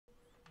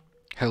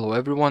Hello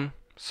everyone,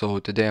 so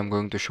today I'm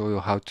going to show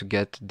you how to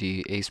get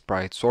the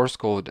Aseprite source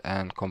code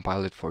and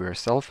compile it for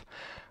yourself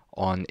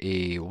on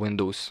a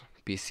Windows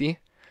PC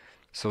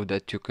so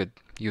that you could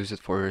use it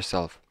for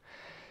yourself.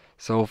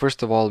 So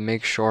first of all,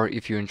 make sure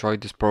if you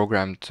enjoyed this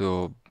program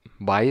to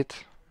buy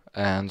it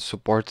and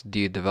support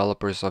the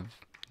developers of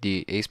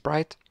the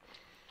Aseprite.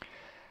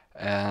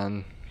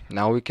 And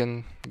now we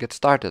can get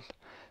started.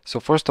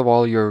 So first of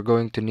all, you're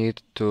going to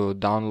need to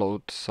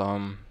download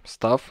some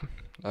stuff.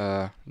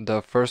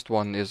 The first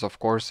one is of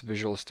course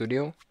Visual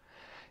Studio.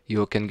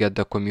 You can get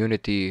the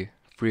community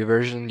free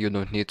version. You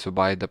don't need to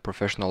buy the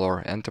professional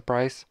or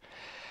enterprise.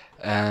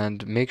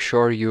 And make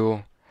sure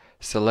you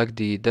select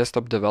the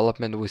desktop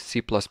development with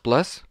C++,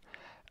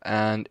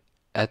 and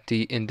at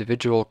the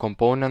individual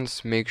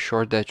components make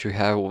sure that you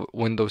have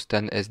Windows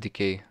 10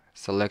 SDK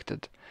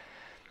selected.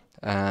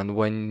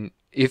 And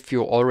if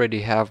you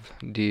already have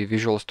the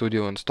Visual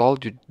Studio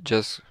installed, you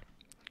just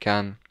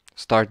can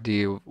start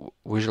the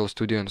Visual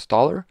Studio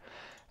installer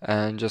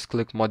and just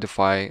click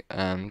modify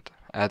and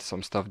add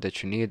some stuff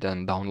that you need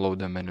and download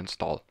them and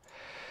install.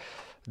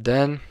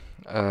 Then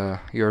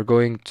you're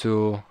going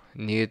to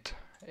need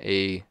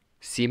a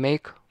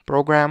CMake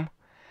program.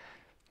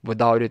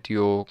 Without it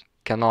you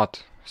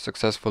cannot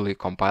successfully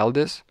compile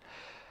this.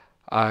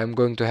 I'm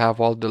going to have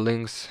all the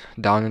links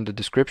down in the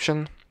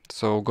description,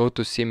 so go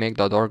to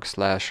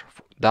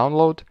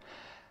cmake.org/download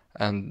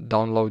and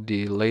download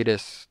the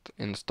latest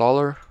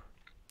installer.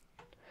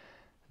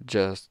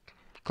 Just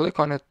click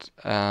on it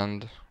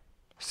and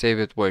save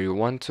it where you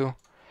want to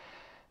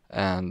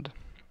and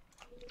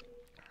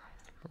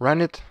run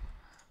it.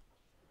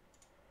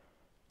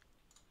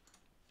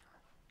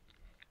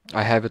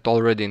 I have it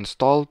already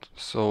installed,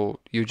 so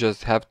you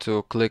just have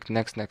to click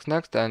next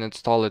and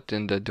install it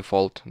in the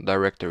default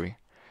directory.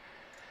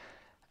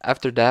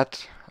 After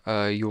that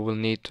you will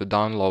need to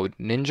download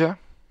Ninja.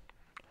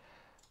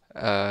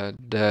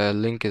 The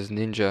link is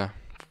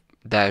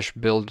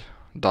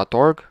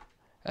ninja-build.org,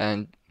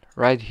 and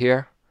right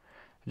here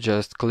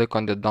just click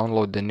on the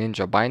download the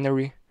Ninja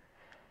binary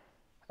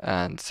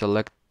and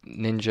select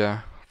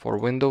Ninja for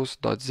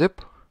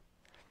Windows.zip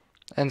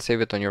and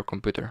save it on your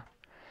computer.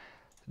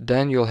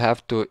 Then you'll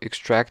have to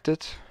extract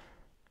it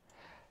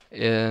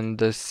in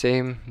the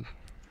same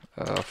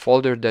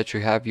folder that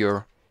you have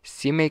your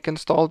CMake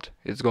installed.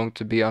 It's going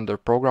to be under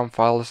program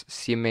files,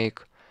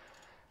 CMake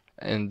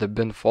in the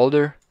bin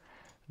folder.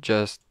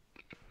 Just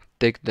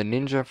take the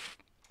Ninja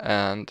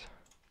and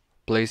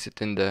place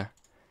it in the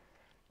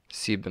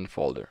cbin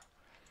folder.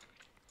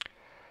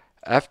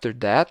 After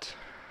that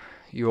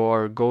you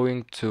are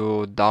going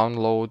to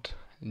download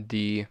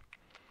the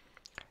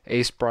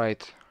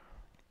Aseprite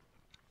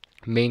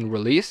main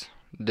release,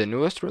 the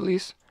newest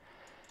release.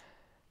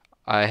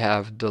 I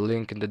have the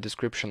link in the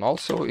description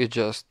also. You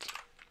just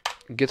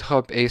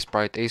github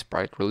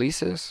Aseprite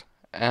releases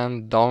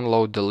and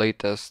download the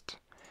latest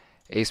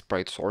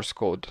Aseprite source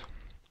code.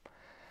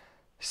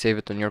 Save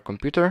it on your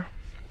computer,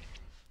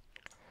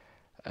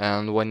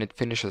 and when it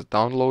finishes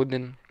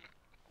downloading,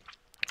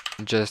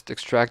 just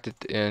extract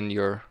it in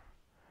your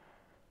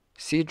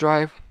C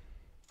drive,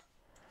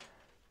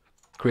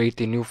 create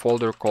a new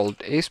folder called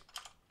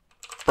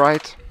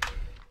Aseprite,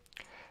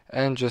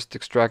 and just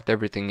extract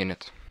everything in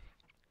it.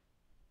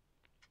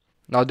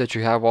 Now that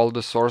you have all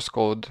the source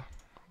code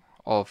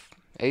of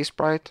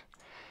Aseprite,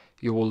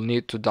 you will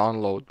need to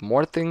download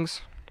more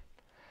things.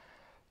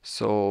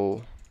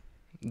 So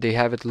they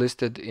have it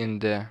listed in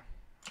the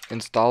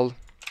install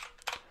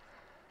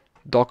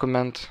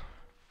document.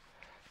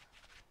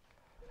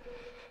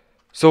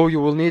 So you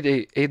will need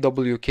a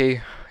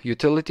AWK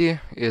utility.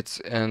 It's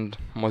in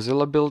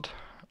MozillaBuild.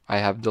 I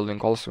have the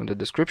link also in the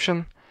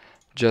description.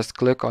 Just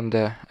click on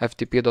the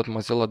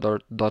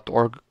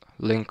ftp.mozilla.org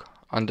link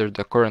under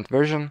the current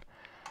version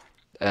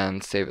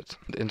and save it.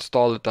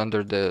 Install it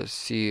under the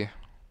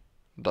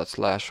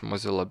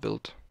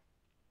c./MozillaBuild.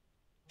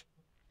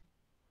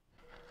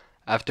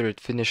 After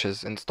it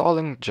finishes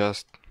installing,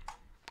 just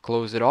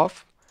close it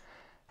off,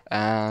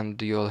 and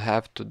you'll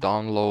have to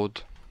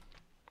download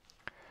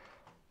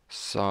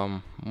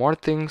some more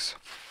things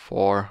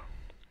for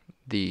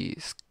the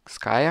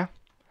Skia.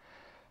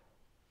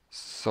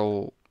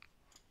 So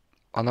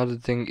another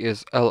thing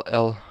is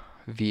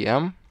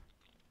LLVM.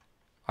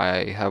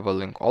 I have a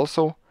link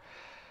also.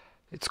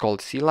 It's called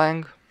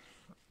clang.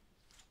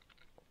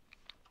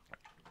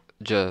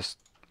 Just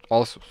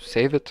also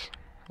save it,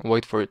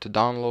 wait for it to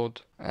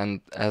download,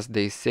 and as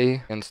they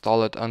say,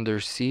 install it under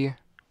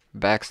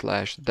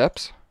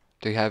c/deps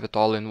to have it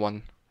all in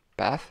one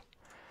path.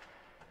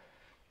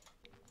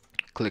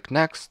 Click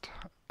next,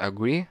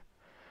 agree,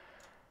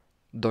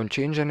 don't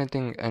change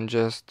anything, and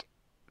just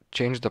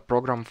change the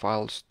program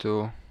files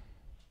to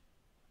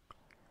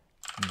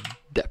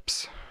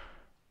deps.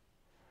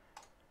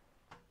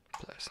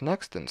 Press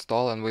next,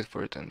 install, and wait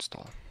for it to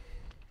install.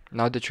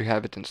 Now that you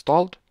have it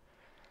installed,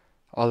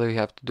 all you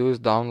have to do is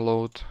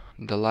download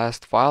the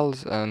last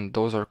files, and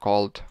those are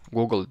called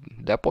Google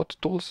Depot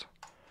tools.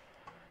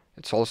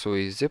 It's also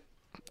a zip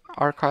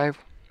archive.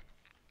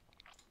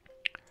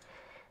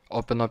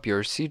 open up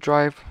your C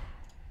drive,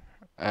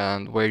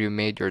 and where you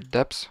made your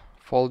deps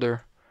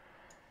folder,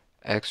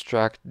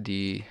 extract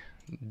the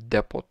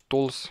depot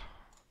tools.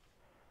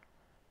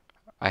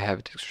 I have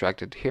it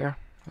extracted here,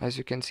 as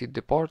you can see,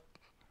 depot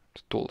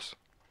tools.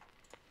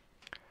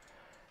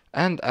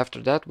 And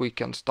after that we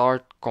can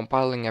start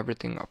compiling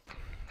everything up.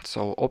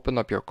 So open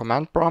up your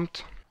command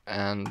prompt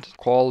and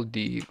call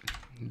the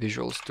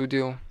Visual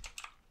Studio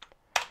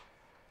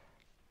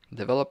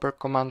developer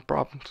command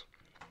prompt.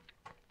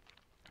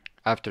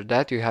 After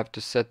that you have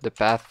to set the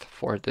path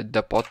for the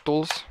depot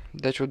tools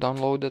that you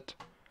downloaded.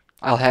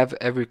 I'll have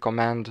every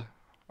command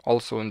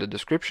also in the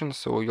description,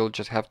 so you'll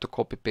just have to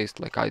copy paste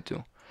like I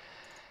do.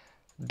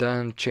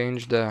 Then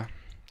change the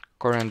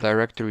current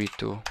directory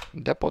to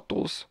depot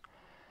tools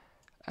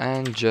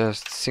and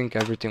just sync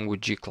everything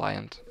with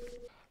gclient.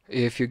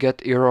 If you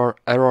get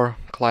error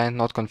client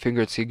not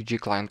configured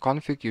gclient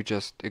config, you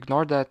just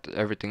ignore that,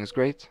 everything is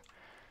great.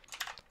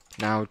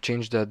 Now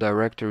change the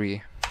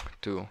directory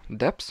to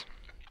deps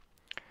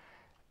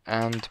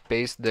and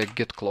paste the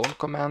git clone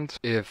command.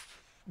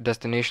 If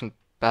destination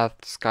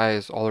path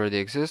Skia already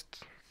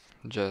exists,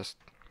 just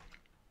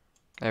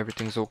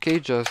everything's okay,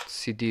 just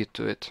cd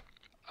to it.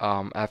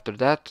 After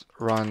that,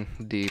 run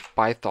the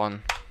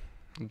python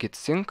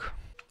git-sync.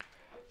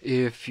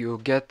 If you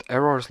get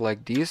errors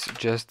like these,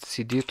 just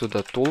cd to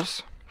the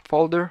tools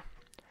folder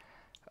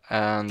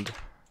and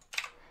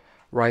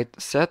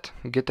write set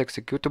git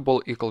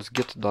executable equals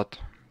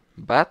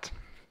git.bat,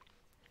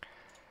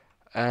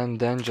 and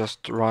then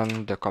just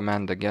run the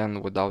command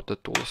again without the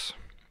tools.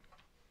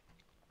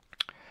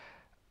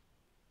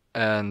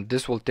 And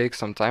this will take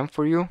some time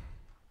for you.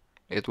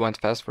 It went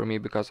fast for me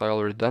because I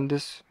already done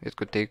this. It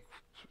could take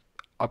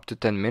up to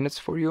 10 minutes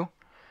for you,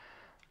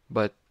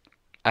 but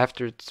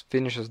after it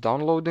finishes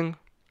downloading,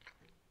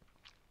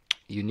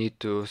 you need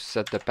to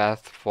set the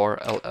path for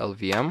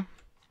LLVM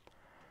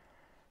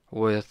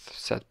with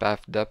set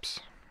path deps,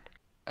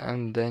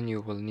 and then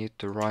you will need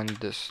to run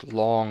this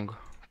long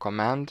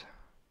command.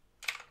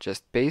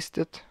 Just paste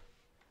it,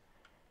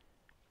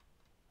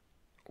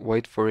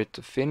 wait for it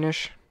to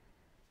finish,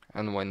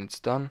 and when it's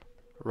done,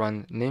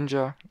 run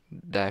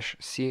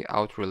ninja-c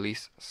out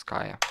release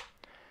Skia.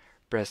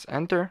 Press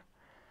enter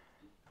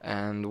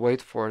and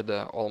wait for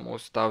the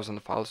almost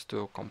 1000 files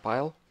to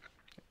compile.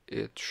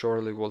 It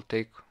surely will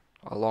take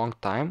a long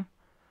time,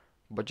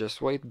 but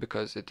just wait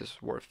because it is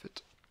worth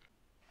it.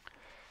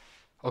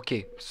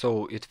 Okay,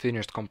 so it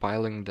finished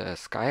compiling the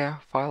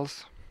Skia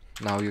files.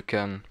 Now you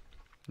can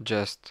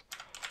just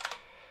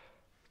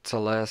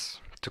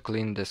ls to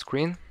clean the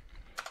screen.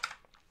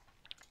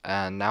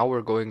 And now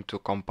we're going to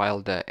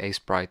compile the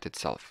Aseprite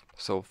itself.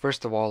 So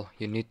first of all,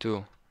 you need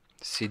to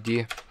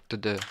cd to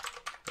the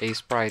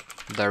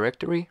Aseprite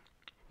directory.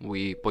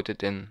 We put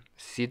it in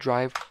C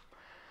drive.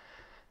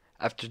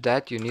 After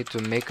that, you need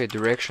to make a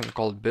direction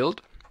called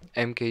build,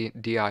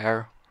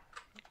 mkdir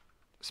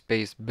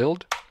space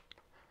build,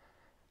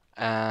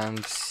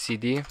 and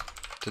cd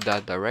to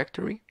that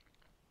directory.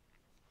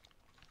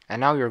 And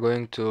now you're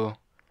going to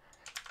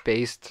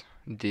paste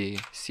the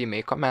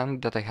CMake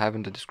command that I have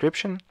in the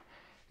description.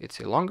 It's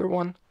a longer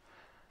one,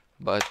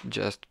 but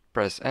just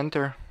press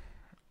enter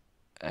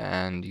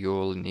and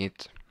you'll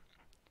need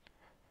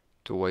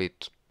to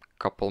wait a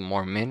couple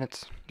more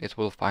minutes. It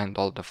will find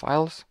all the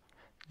files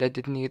that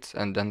it needs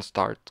and then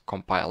start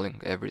compiling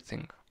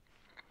everything.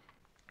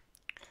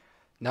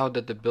 Now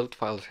that the build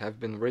files have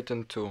been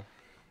written to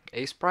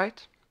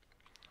Aseprite,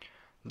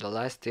 the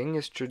last thing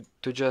is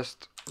to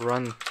just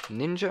run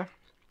ninja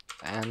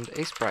and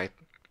Aseprite.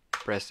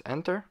 Press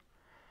enter,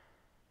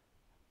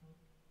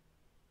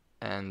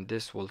 and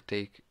this will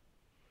take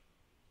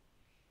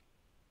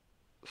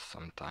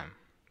some time.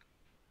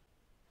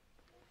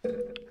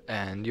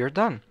 And you're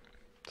done.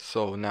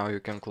 So now you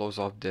can close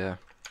off the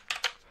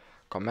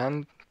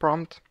command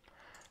prompt.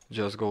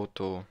 Just go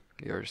to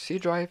your C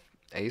drive,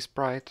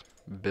 Aseprite,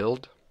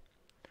 build,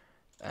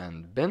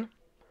 and bin.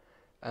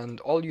 And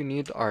all you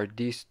need are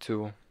these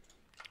two,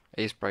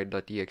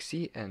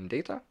 Aseprite.exe and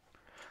data.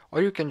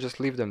 Or you can just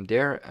leave them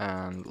there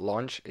and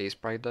launch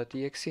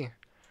Aseprite.exe.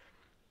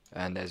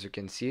 And as you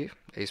can see,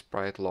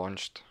 Aseprite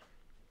launched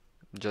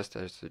just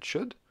as it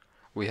should.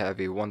 We have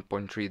a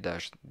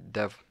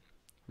 1.3-dev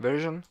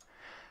version,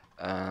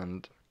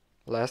 and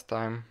last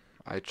time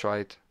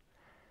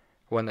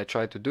when I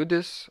tried to do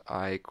this,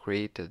 I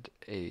created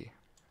a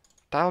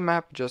tile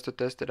map just to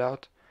test it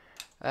out,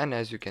 and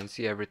as you can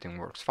see, everything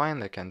works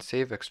fine. I can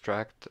save,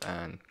 extract,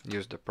 and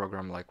use the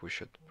program like we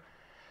should.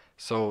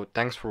 So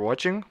thanks for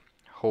watching.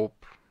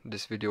 Hope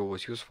this video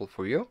was useful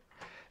for you,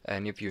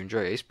 and if you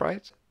enjoy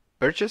Aseprite,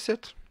 purchase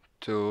it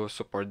to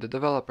support the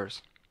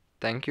developers.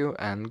 Thank you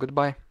and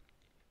goodbye.